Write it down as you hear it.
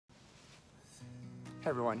Hey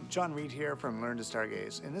everyone, John Reed here from Learn to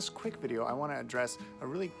Stargaze. In this quick video, I want to address a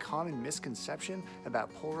really common misconception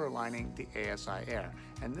about polar aligning the ASIair.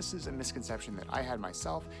 And this is a misconception that I had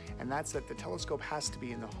myself, and that's that the telescope has to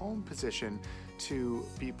be in the home position to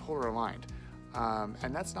be polar aligned.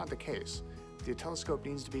 And that's not the case. The telescope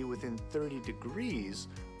needs to be within 30 degrees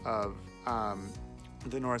of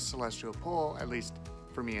the North Celestial Pole, at least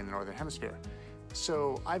for me in the Northern Hemisphere.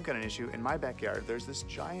 So I've got an issue in my backyard. There's this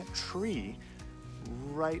giant tree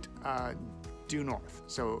right due north.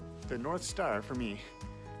 So the North Star for me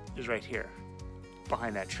is right here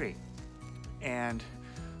behind that tree. And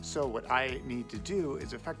so what I need to do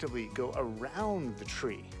is effectively go around the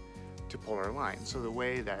tree to polar align. So the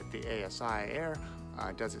way that the ASIair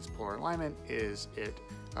does its polar alignment is it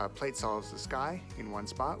plate solves the sky in one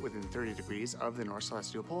spot within 30 degrees of the North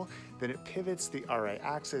Celestial Pole, then it pivots the RA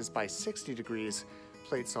axis by 60 degrees,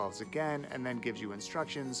 plate solves again, and then gives you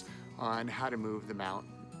instructions on how to move the mount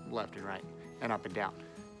left and right and up and down.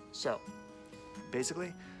 So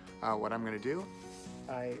basically what I'm going to do,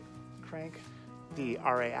 I crank the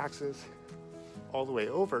RA axis all the way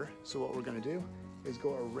over. So what we're going to do is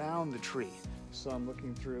go around the tree. So I'm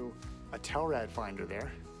looking through a Telrad finder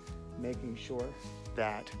there, making sure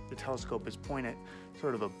that the telescope is pointed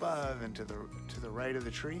sort of above and to the right of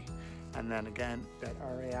the tree. And then again, that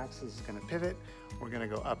RA axis is going to pivot. We're going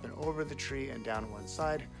to go up and over the tree and down one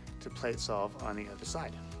side to plate solve on the other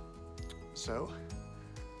side. So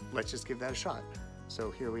let's just give that a shot.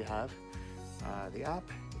 So here we have the app.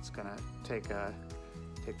 It's going to take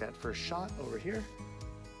that first shot over here.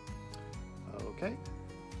 Okay.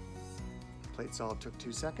 Plate solve took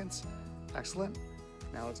 2 seconds. Excellent.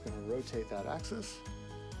 Now it's going to rotate that axis.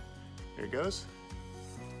 Here it goes.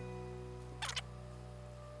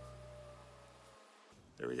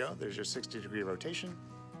 There we go. There's your 60-degree rotation.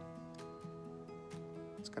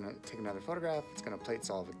 It's going to take another photograph. It's going to plate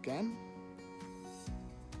solve again.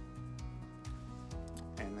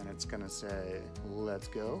 And then it's going to say, let's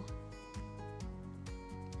go.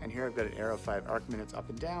 And here I've got an arrow 5 arc minutes up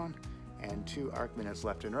and down and 2 arc minutes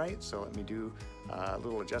left and right. So let me do a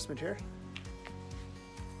little adjustment here.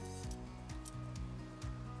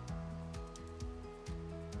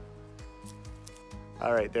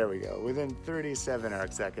 All right, there we go. Within 37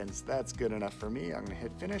 arc seconds, that's good enough for me. I'm gonna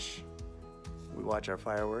hit finish. We watch our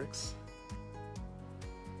fireworks.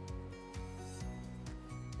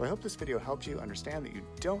 Well, I hope this video helped you understand that you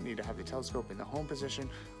don't need to have the telescope in the home position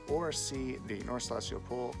or see the North Celestial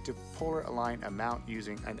Pole to polar align a mount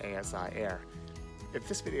using an ASIair. If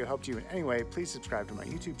this video helped you in any way, please subscribe to my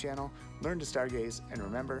YouTube channel, Learn to Stargaze, and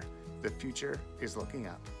remember, the future is looking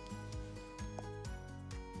up.